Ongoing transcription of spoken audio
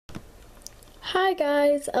Hi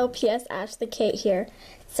guys, LPS Ashley Kate here.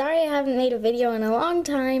 Sorry I haven't made a video in a long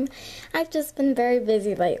time. I've just been very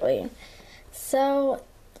busy lately. So,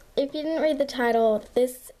 if you didn't read the title,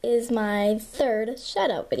 this is my third shout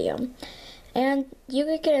out video. And you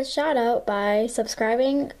could get a shout out by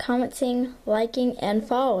subscribing, commenting, liking, and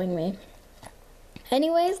following me.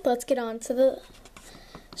 Anyways, let's get on to the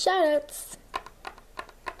shout outs.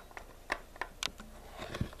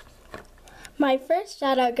 My first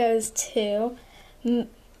shout out goes to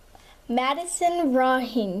Madison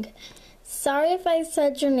Rohring. Sorry if I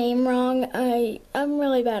said your name wrong. I'm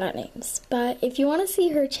really bad at names. But if you want to see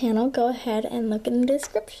her channel, go ahead and look in the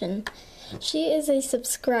description. She is a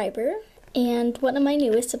subscriber and one of my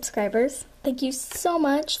newest subscribers. Thank you so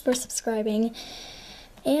much for subscribing.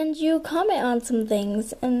 And you comment on some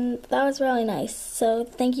things, and that was really nice. So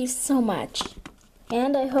thank you so much.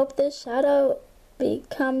 And I hope this shout out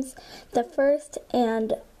becomes the first,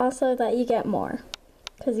 and also that you get more,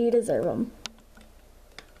 because you deserve them.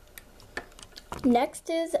 Next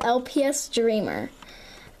is LPS Dreamer.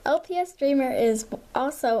 LPS Dreamer is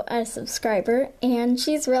also a subscriber, and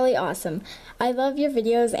she's really awesome. I love your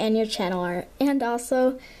videos and your channel art, and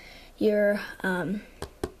also your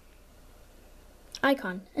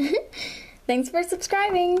icon. Thanks for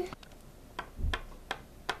subscribing.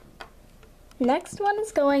 Next one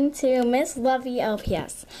is going to Miss Lovie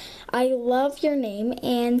LPS. I love your name,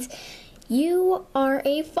 and you are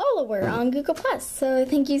a follower on Google+, so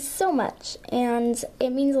thank you so much, and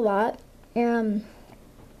it means a lot.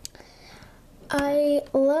 I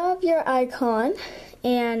love your icon,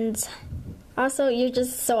 and also you're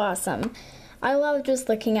just so awesome. I love just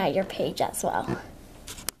looking at your page as well.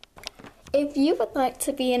 If you would like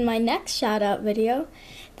to be in my next shout out video,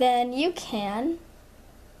 then you can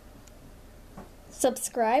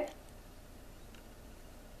subscribe,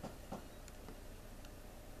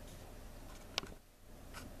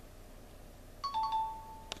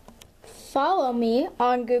 follow me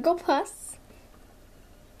on Google+,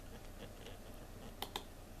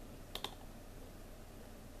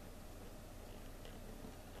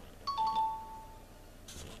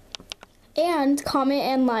 and comment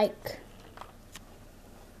and like.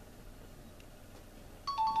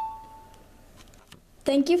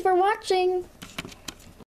 Thank you for watching.